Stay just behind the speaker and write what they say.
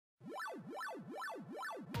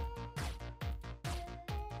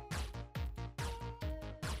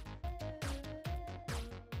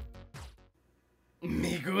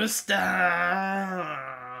Me gusta.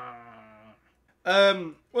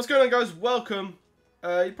 What's going on, guys? Welcome.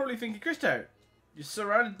 You're probably thinking, Christo, you're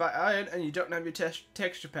surrounded by iron and you don't have your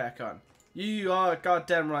texture pack on. You are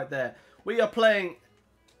goddamn right there. We are playing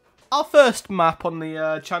our first map on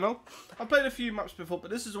the channel. I've played a few maps before,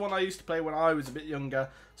 but this is the one I used to play when I was a bit younger.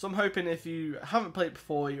 So I'm hoping if you haven't played it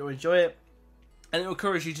before, you'll enjoy it. And it will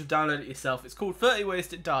encourage you to download it yourself. It's called 30 Ways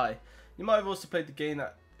to Die. You might have also played the game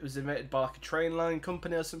that was invented by like a train line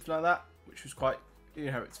company or something like that, which was quite, you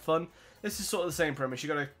know, it's fun. This is sort of the same premise. You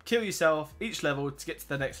got to kill yourself each level to get to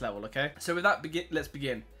the next level, okay? So with that, let's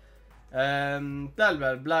begin. Blah,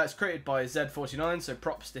 blah, blah. It's created by Z49, so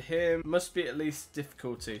props to him. Must be at least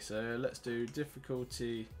difficulty, so let's do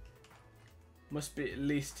difficulty. Must be at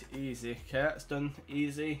least easy. Okay, that's done.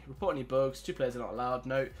 Easy. Report any bugs. 2 players are not allowed.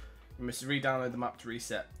 Note. You must re-download the map to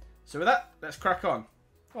reset. So with that, let's crack on.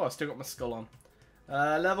 Oh, I've still got my skull on.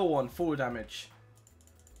 Level 1, full damage.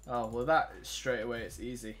 Oh, well that straight away, it's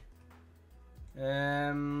easy.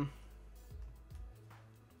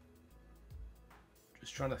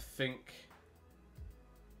 Just trying to think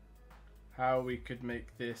how we could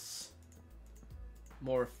make this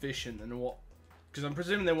more efficient than what... Because I'm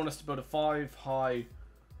presuming they want us to build a 5-high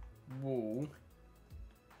wall.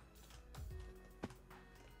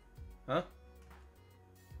 Huh?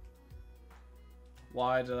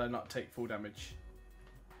 Why did I not take full damage?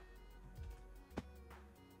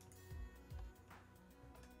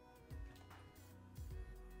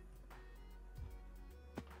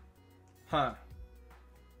 Huh.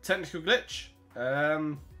 Technical glitch.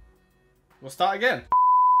 We'll start again.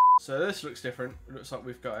 So this looks different. It looks like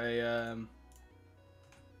we've got a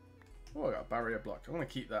oh, I got a barrier block. I want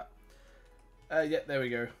to keep that. Yeah, there we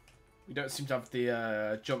go. We don't seem to have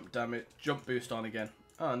the jump boost on again.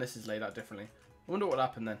 Oh, and this is laid out differently. I wonder what will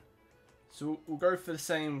happen then. So we'll go for the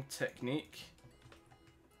same technique.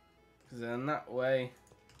 Because then that way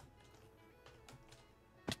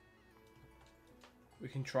we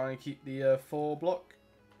can try and keep the 4 block.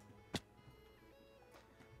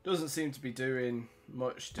 Doesn't seem to be doing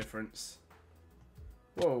much difference.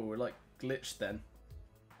 Whoa, we're like glitched then.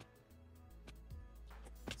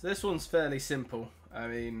 So this one's fairly simple. I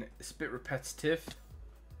mean, it's a bit repetitive,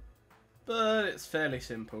 but it's fairly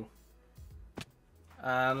simple.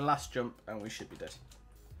 And last jump, and we should be dead.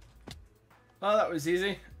 Oh, that was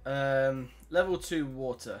easy. Level 2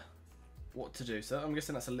 water. What to do? So I'm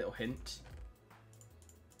guessing that's a little hint.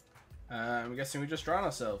 I'm guessing we just drown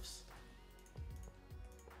ourselves.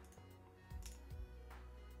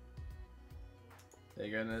 There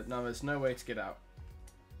you go. No, there's no way to get out.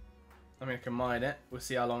 I mean, I can mine it. We'll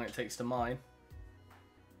see how long it takes to mine.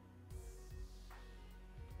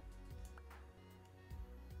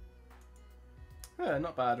 Yeah,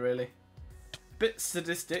 not bad, really. Bit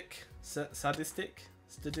sadistic. Sadistic?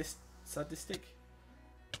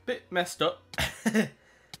 Bit messed up.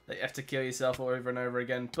 That you have to kill yourself over and over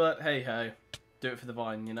again. But hey ho. Do it for the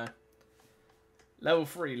vine, you know. Level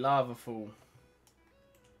 3, lava fall.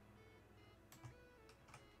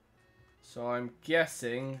 So I'm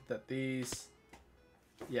guessing that these...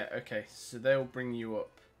 Yeah, okay. So they'll bring you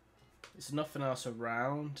up. There's nothing else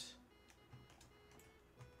around.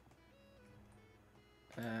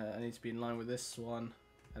 I need to be in line with this one.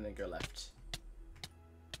 And then go left.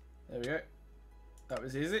 There we go. That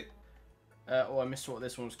was easy. Oh, I missed what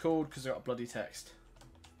this one was called because I got a bloody text.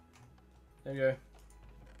 There we go.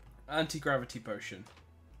 Anti-gravity potion.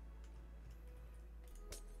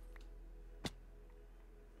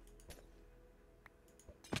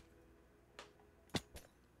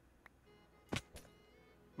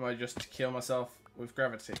 Am I just to kill myself with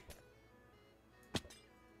gravity?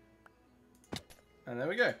 And there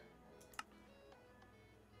we go.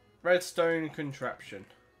 Redstone contraption.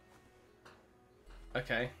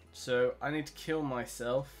 Okay, so I need to kill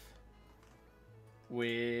myself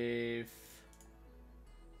with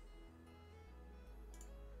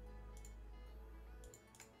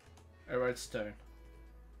a redstone.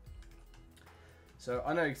 So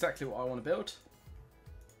I know exactly what I want to build.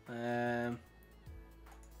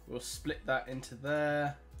 We'll split that into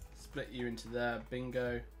there, split you into there,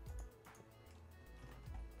 bingo.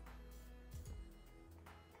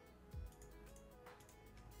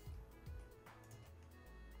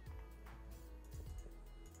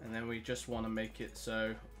 And then we just want to make it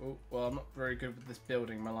so... Oh, well, I'm not very good with this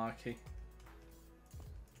building malarkey.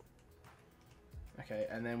 Okay,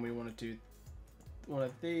 and then we want to do one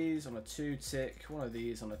of these on a 2-tick, one of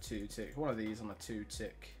these on a 2-tick, one of these on a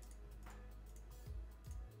 2-tick.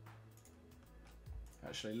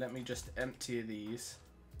 Actually, let me just empty these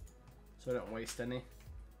so I don't waste any.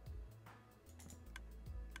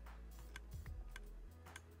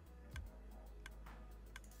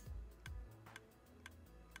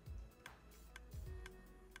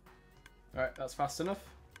 Alright, that's fast enough.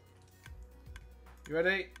 You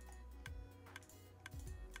ready?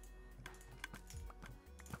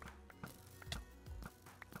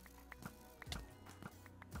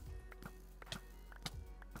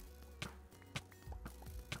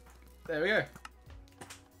 There we go.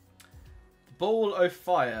 Ball of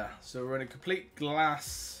fire. So we're in a complete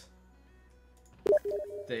glass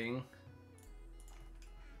thing.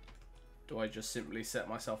 Do I just simply set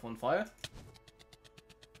myself on fire?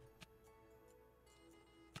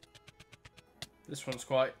 This one's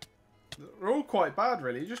quite... They're all quite bad,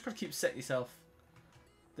 really. You just got to keep setting yourself.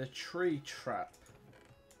 The tree trap.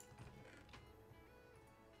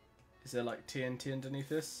 Is there like TNT underneath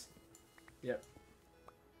this? Yep.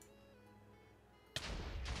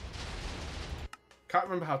 Can't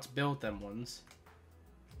remember how to build them ones.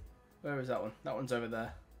 Where is that one? That one's over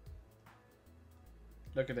there.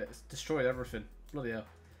 Look at it. It's destroyed everything. Bloody hell.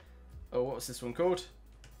 Oh, what was this one called?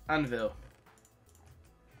 Anvil.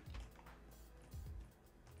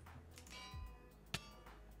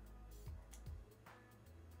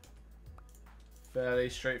 Fairly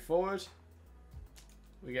straightforward.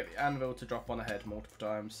 We get the anvil to drop on a head multiple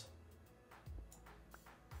times.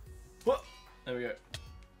 What? There we go.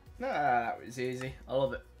 Nah, that was easy. I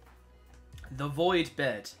love it. The void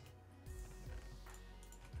bed.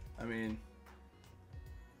 I mean...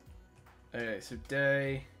 Okay, so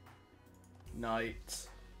day, night.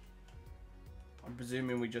 I'm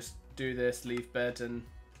presuming we just do this, leave bed and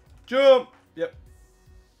jump! Yep.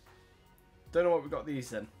 Don't know what we got these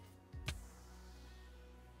then.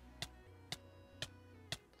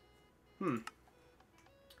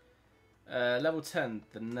 Level 10,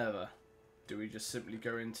 the nether. Do we just simply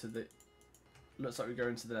go into the... Looks like we go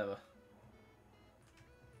into the nether.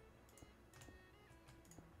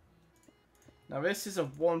 Now this is a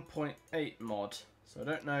 1.8 mod, so I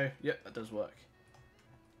don't know... Yep, that does work.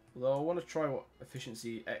 Although I want to try what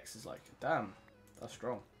efficiency X is like. Damn, that's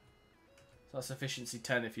strong. So that's efficiency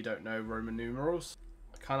 10 if you don't know Roman numerals.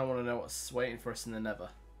 I kind of want to know what's waiting for us in the nether.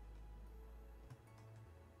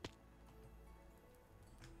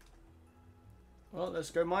 Well,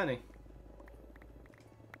 let's go mining.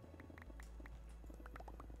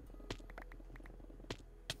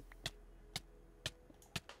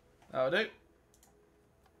 That'll do.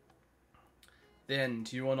 The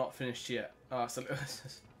end. You are not finished yet. Ah, so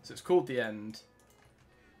it's called the end,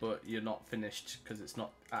 but you're not finished because it's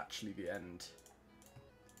not actually the end.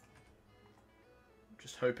 I'm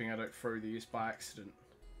just hoping I don't throw these by accident.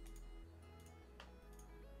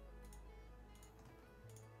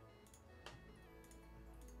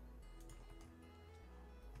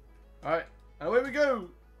 Alright, and away we go!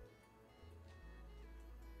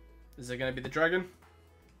 Is there going to be the dragon?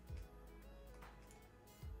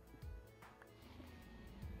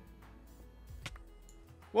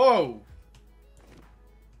 Whoa!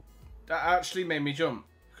 That actually made me jump.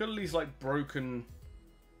 Could at least like broken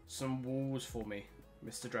some walls for me,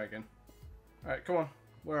 Mr. Dragon. Alright, come on.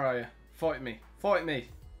 Where are you? Fight me. Fight me!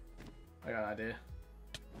 I got an idea.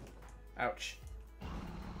 Ouch.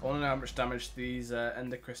 I want to know how much damage these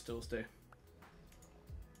ender crystals do.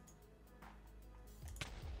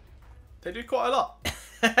 They do quite a lot.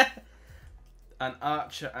 An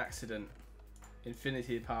archer accident.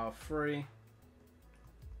 Infinity power 3.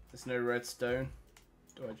 There's no redstone.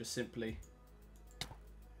 Do I just simply...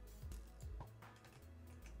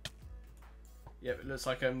 Yep, it looks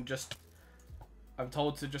like I'm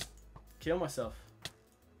told to just kill myself.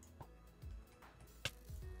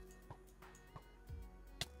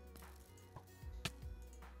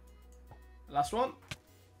 Last one.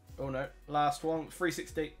 Oh no, last one.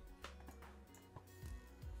 360.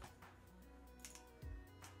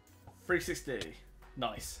 360.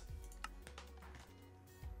 Nice.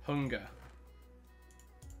 Hunger.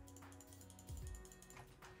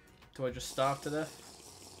 Do I just starve to death?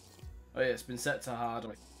 Oh yeah, it's been set to hard.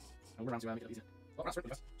 I'm going around to make it easier. Oh, that's really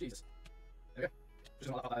fast. Jesus. There we go.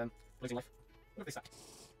 Just gonna let that losing life. What if they stack?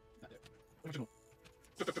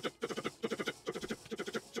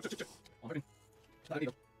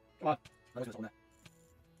 Come on. No, there's on there.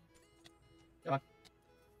 Come on.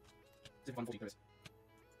 140 there is.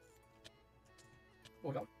 Oh,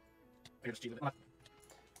 we got one. I can just cheat with it.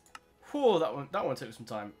 Whew, that one took some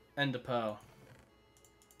time. Ender pearl.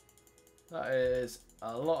 That is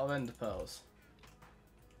a lot of ender pearls.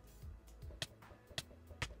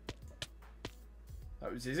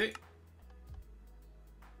 That was easy.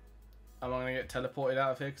 Am I going to get teleported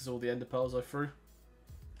out of here because all the ender pearls I threw?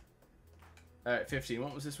 15.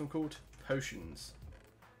 What was this one called? Potions.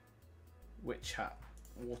 Witch hat.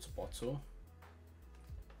 Water bottle.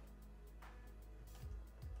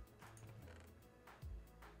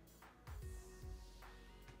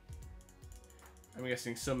 I'm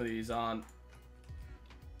guessing some of these aren't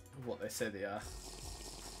what they say they are.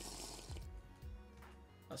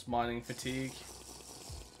 That's mining fatigue.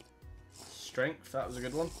 Strength, that was a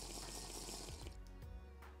good one.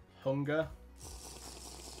 Hunger.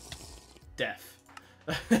 Death.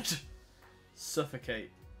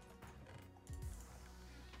 Suffocate.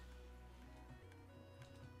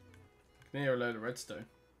 Can hear a load of redstone.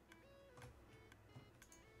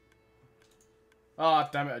 Ah,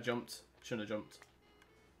 damn it, I jumped. Shouldn't have jumped.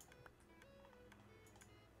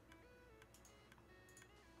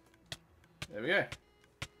 There we go.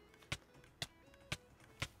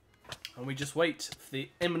 And we just wait for the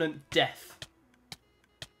imminent death.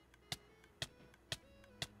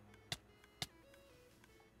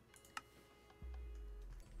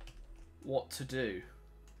 What to do?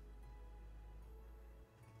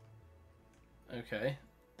 Okay,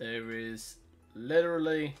 there is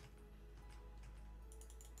literally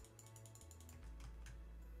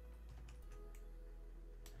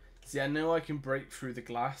see, I know I can break through the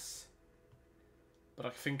glass, but I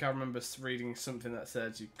think I remember reading something that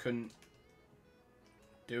says you couldn't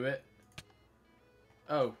do it.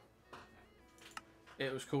 Oh,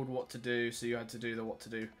 it was called what to do, so you had to do the what to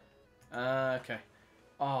do. Okay.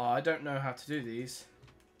 Oh, I don't know how to do these.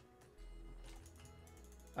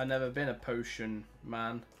 I've never been a potion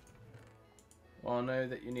man. Well, I know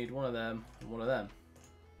that you need one of them and one of them.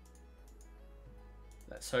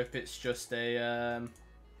 Let's hope it's just a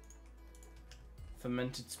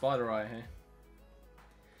fermented spider eye here.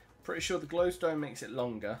 Pretty sure the glowstone makes it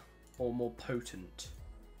longer or more potent.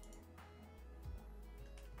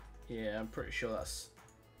 Yeah, I'm pretty sure that's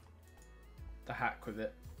the hack with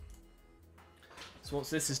it. So once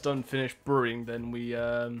this is done, finished brewing, then we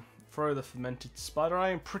throw the fermented spider eye.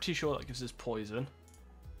 I'm pretty sure that gives us poison.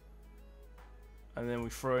 And then we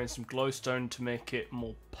throw in some glowstone to make it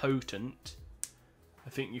more potent. I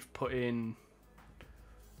think you've put in...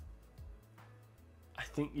 I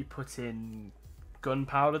think you put in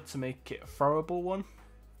gunpowder to make it a throwable one.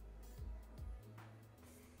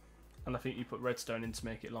 And I think you put redstone in to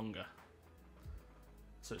make it longer.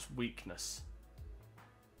 So it's weakness.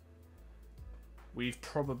 We've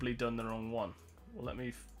probably done the wrong one. Well, let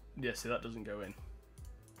me... Yeah, see, that doesn't go in.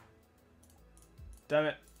 Damn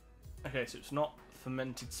it. Okay, so it's not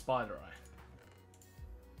fermented spider eye.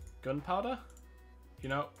 Gunpowder? You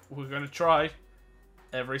know, we're going to try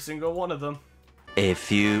every single one of them. A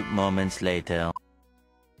few moments later.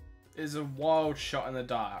 Is a wild shot in the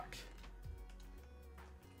dark.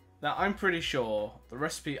 Now, I'm pretty sure the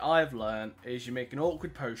recipe I've learned is you make an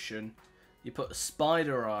awkward potion, you put a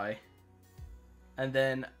spider eye, and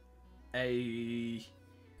then a...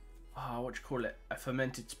 Oh, what do you call it? A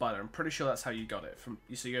fermented spider. I'm pretty sure that's how you got it.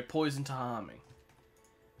 So you go poison to harming.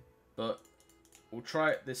 But we'll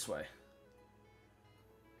try it this way.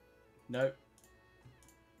 Nope.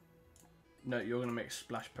 No, you're going to make a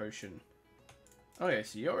splash potion. Okay,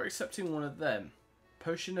 so you're accepting one of them.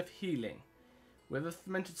 Potion of healing. With a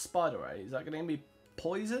fermented spider eye. Is that going to be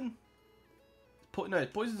poison? No,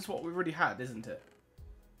 poison's what we've already had, isn't it?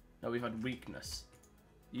 No, we've had weakness.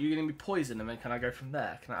 You're going to be poison, and then can I go from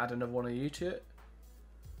there? Can I add another one of you to it?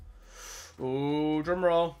 Ooh, drum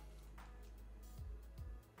roll.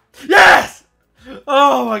 Yes!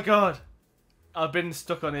 Oh my god! I've been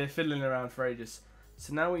stuck on here fiddling around for ages.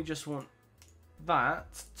 So now we just want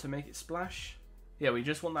that to make it splash. Yeah, we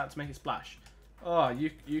just want that to make it splash. Oh,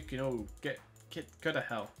 you can all go to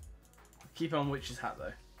hell. Keep on witch's hat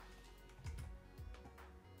though.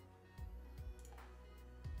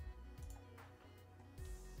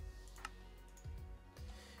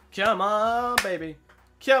 Come on, baby.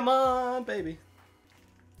 Come on, baby.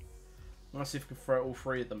 Let's see if we can throw all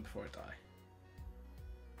three of them before I die.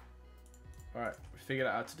 Alright, we figured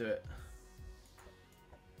out how to do it.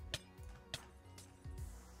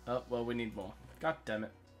 Oh, well, we need more. God damn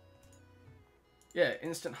it. Yeah,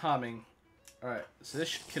 instant harming. Alright, so this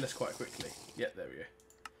should kill us quite quickly. Yep, there we go.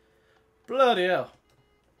 Bloody hell.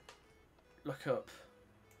 Look up.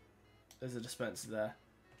 There's a dispenser there.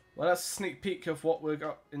 Well, that's a sneak peek of what we've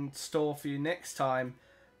got in store for you next time.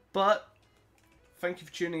 But, thank you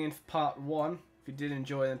for tuning in for part 1. If you did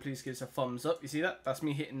enjoy, then please give us a thumbs up. You see that? That's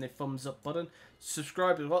me hitting the thumbs up button.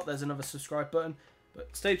 Subscribe as well. There's another subscribe button.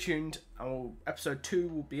 But stay tuned, and episode 2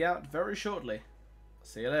 will be out very shortly.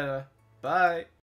 See you later. Bye.